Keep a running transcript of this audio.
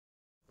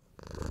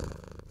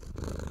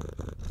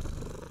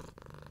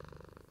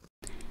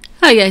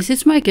Hi guys,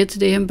 it's Micah.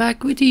 Today I'm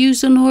back with the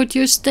Use on Hoard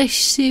Your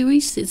Stash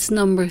series. It's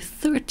number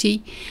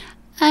 30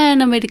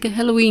 and I made a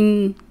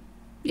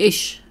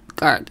Halloween-ish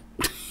card.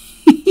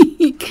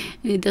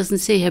 It doesn't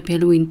say Happy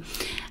Halloween.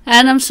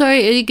 And I'm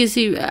sorry, you can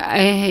see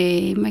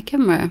my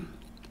camera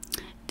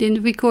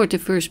didn't record the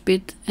first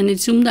bit and it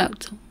zoomed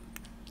out.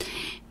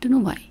 Don't know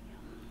why.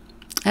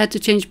 I had to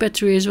change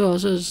battery as well,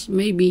 so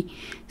maybe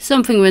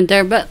something went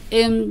there. But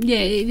yeah,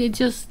 it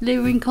just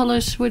layering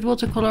colors with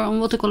watercolor on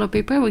watercolor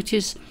paper, which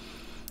is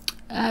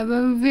a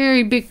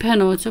very big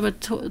panel. It's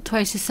about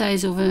twice the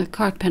size of a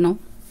card panel.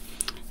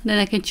 And then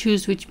I can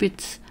choose which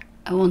bits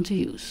I want to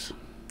use.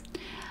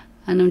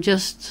 And I'm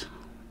just,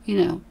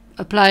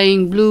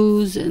 applying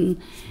blues and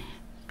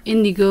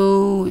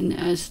indigo, and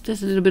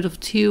there's a little bit of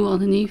teal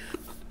underneath,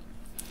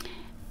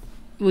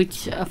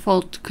 which I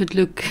thought could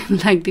look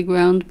like the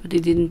ground, but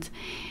it didn't.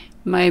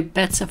 My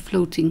bats are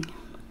floating,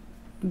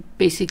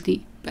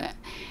 basically. But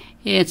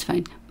yeah, it's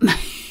fine.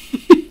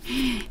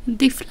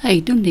 They fly,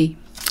 don't they?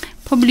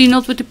 Probably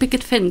not with the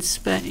picket fence,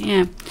 but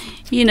yeah,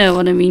 you know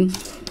what I mean.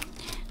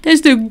 They're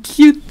so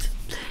cute.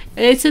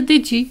 It's a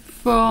Digi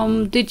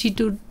from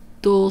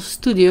Digidoodle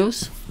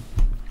Studios.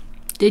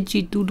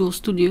 Digidoodle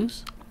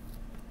Studios.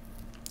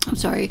 I'm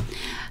sorry.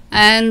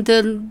 And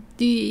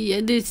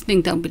this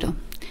link down below.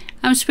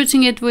 I'm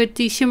spritzing it with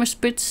the Shimmer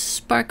Spritz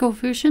Sparkle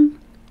version.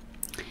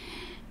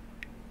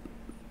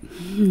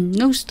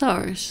 No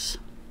stars.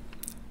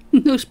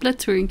 No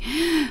splattering.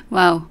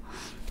 Wow.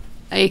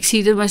 I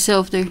exceeded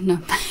myself there.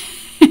 No.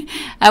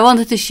 I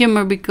wanted the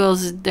shimmer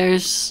because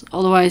there's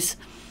otherwise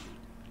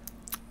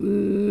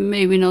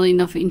maybe not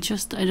enough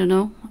interest. I don't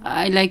know.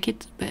 I like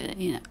it, but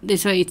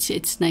this way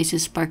it's nice and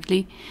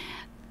sparkly.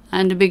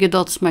 And the bigger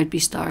dots might be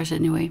stars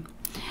anyway.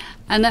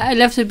 And I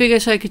left it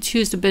bigger so I could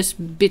choose the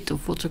best bit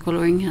of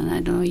watercoloring, and I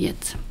don't know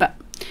yet. But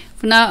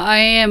for now I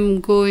am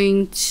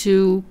going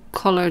to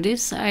color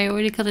this. I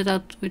already cut it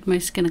out with my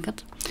scanner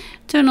cut.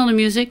 Turn on the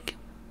music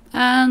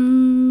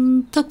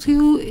and talk to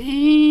you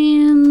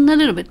in a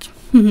little bit.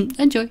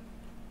 Enjoy.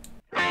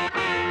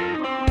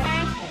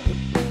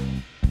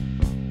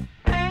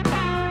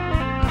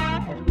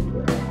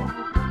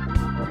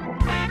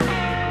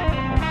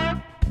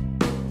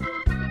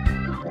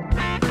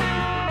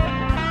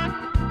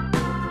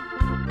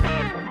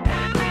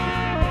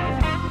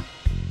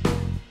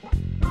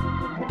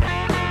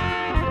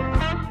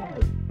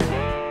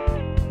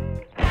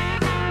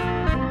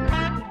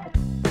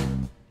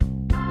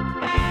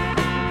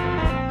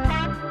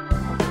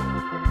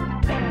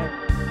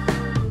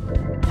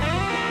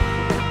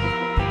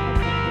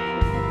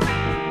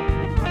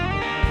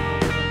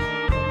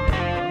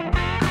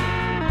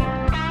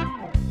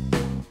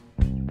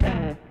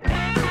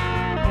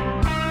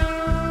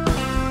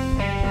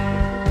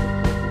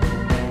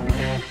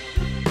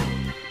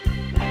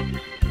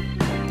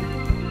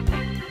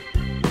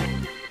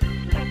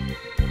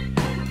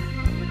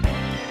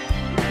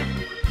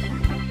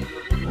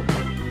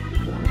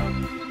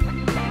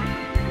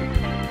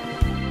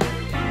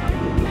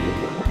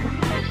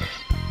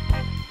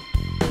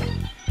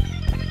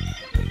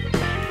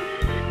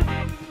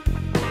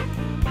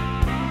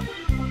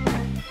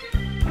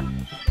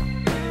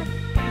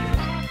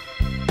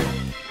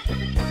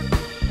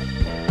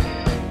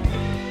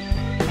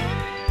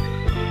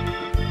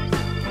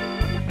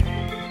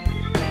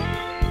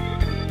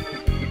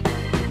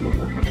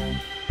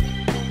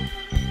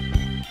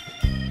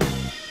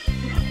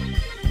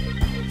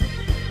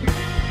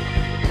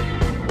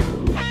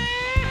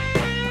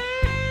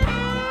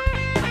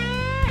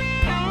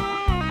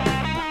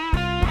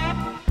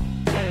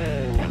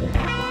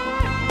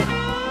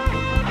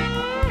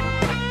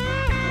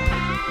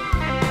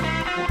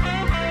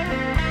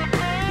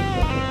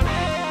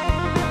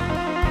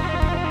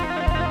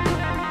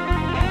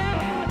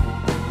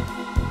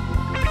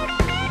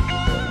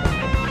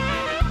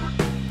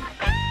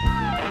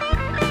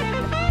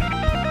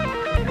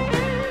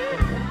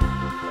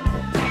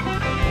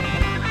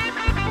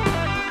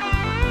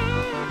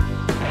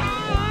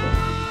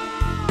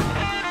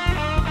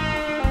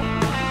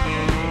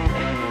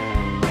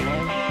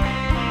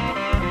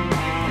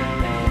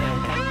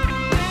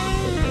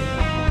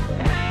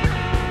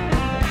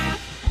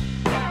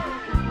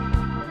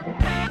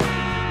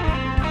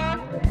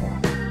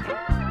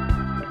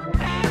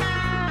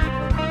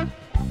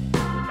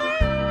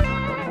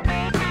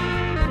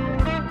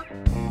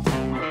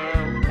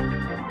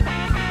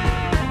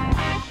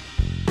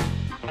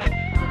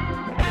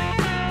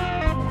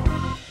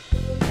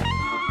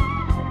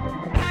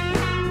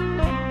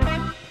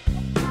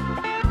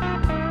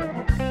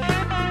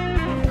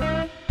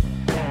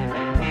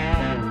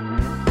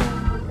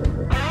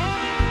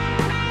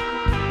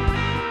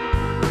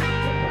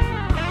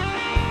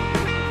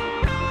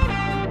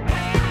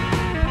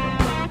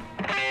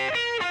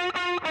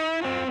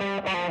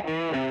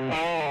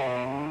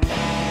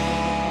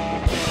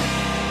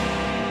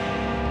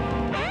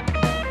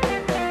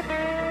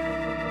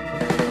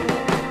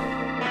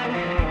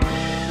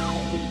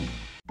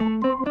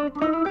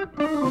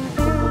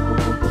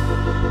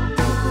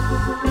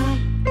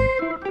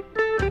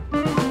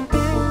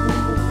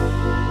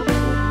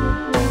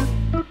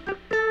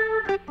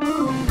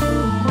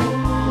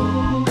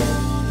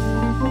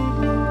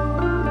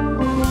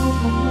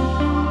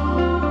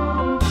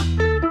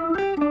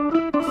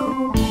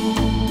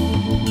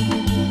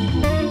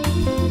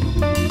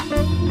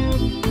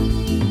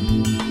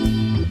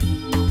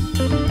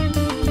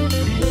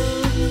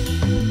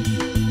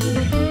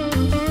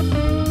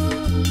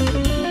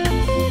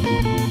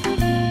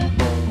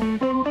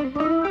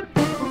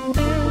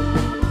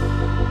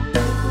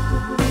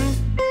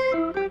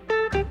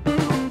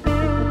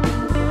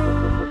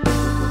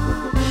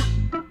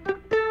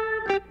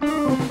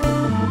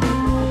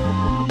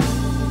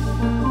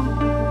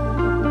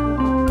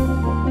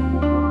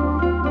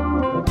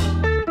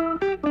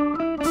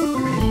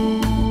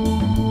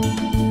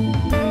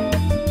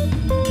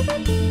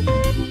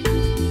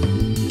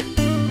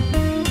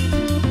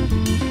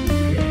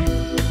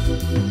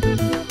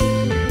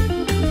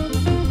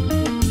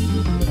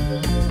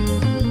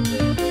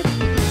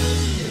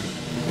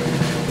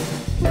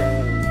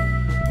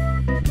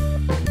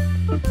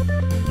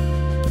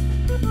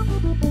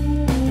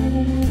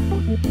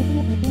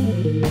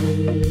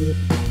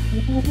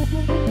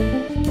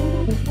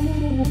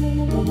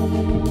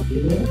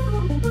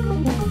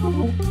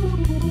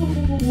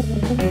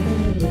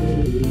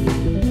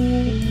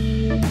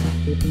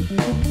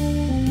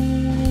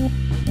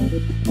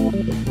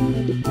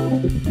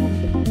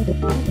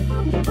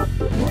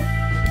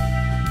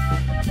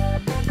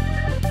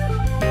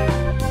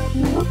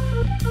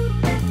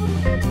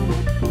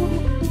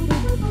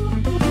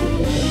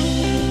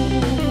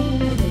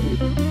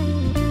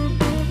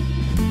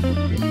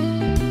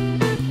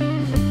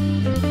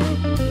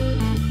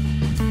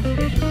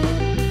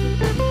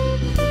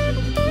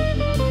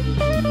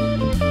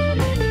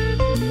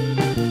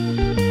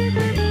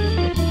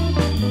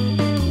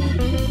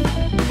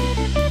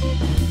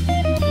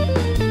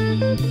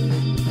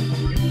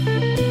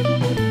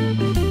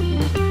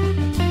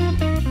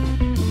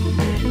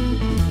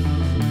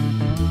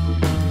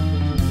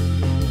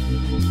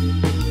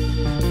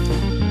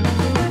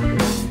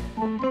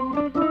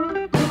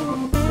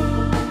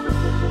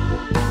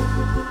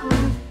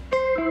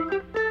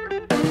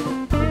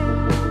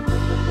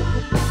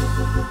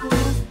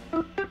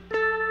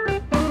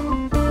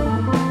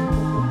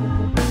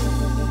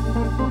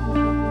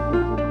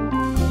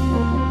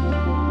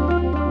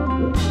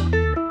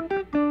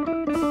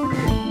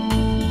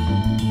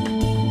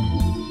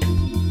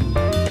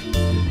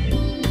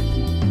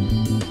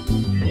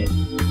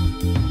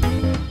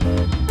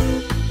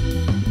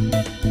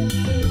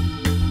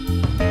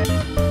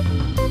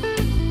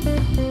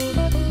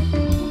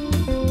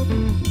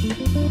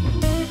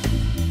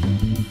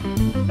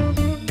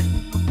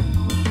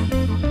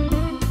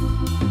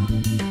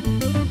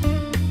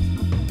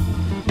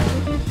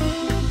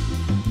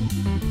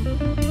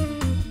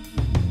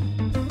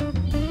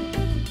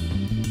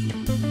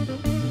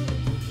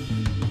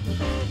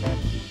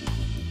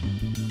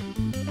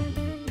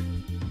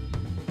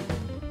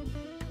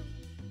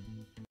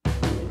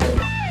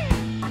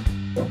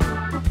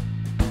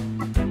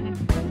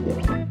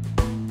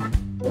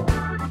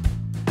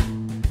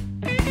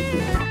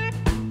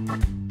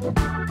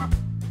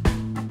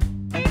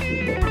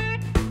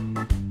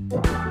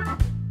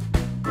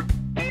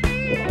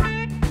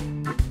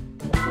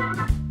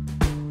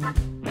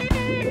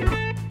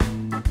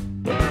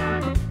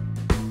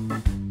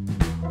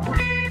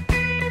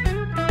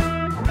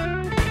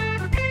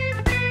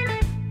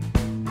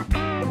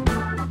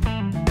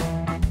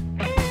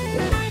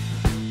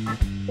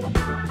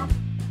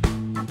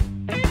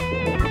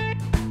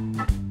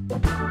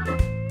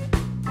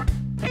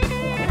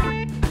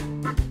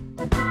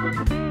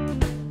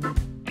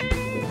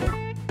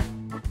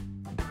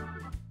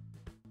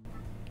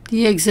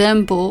 The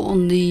example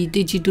on the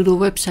DigiDoodle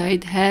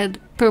website had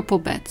purple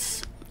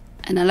bats,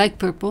 and I like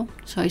purple,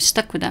 so I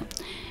stuck with that.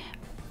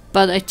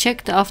 But I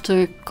checked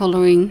after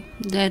coloring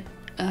that,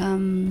 well,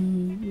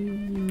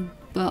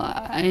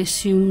 I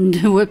assume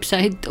the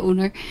website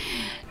owner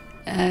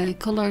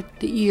colored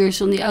the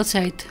ears on the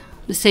outside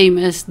the same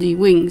as the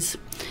wings.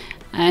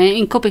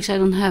 In Copics I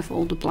don't have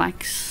all the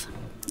blacks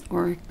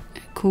or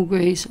cool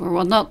grays or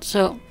whatnot,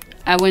 so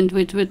I went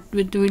with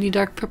the really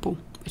dark purple,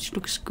 which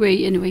looks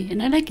grey anyway,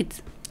 and I like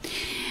it.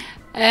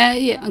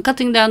 Yeah, I'm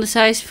cutting down the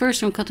size.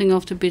 First I'm cutting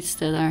off the bits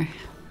that are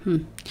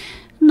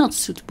not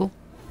suitable,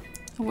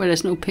 where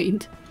there's no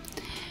paint.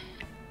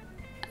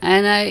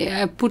 And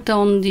I put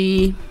on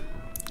the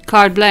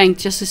card blank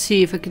just to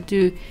see if I could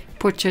do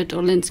portrait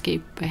or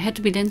landscape. I had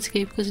to be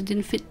landscape because it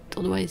didn't fit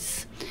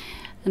otherwise.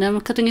 And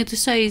I'm cutting it to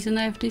size, and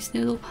I have this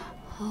little,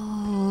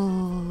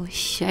 oh,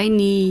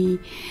 shiny.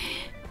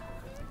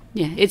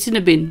 Yeah, it's in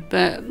a bin,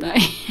 but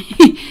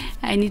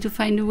I need to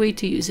find a way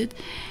to use it.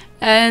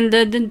 And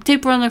the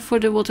tape runner for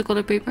the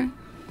watercolor paper.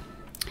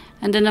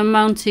 And then I'm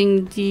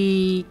mounting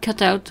the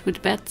cutout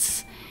with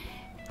bats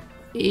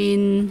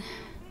in,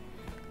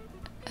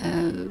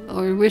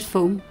 or with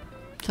foam,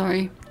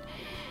 sorry.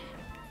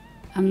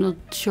 I'm not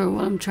sure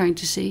what I'm trying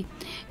to say.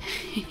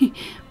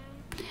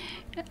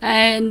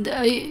 And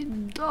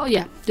oh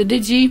yeah, the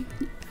Digi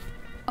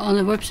on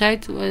the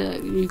website,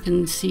 you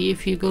can see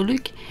if you go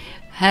look,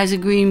 has a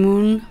green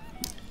moon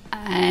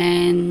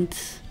and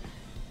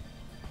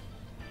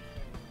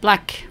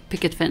black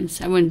picket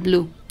fence. I went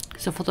blue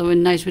because I thought it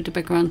went nice with the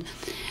background.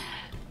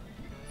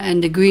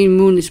 And the green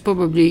moon is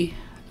probably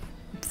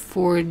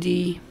for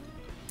the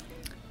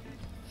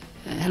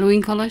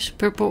Halloween colors,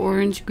 purple,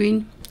 orange,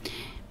 green.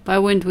 But I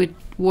went with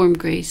warm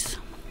grays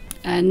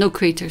and no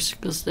craters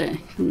because they're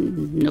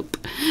nope.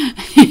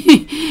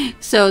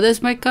 So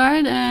that's my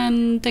card,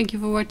 and thank you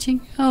for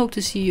watching. I hope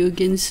to see you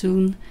again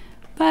soon.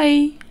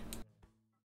 Bye.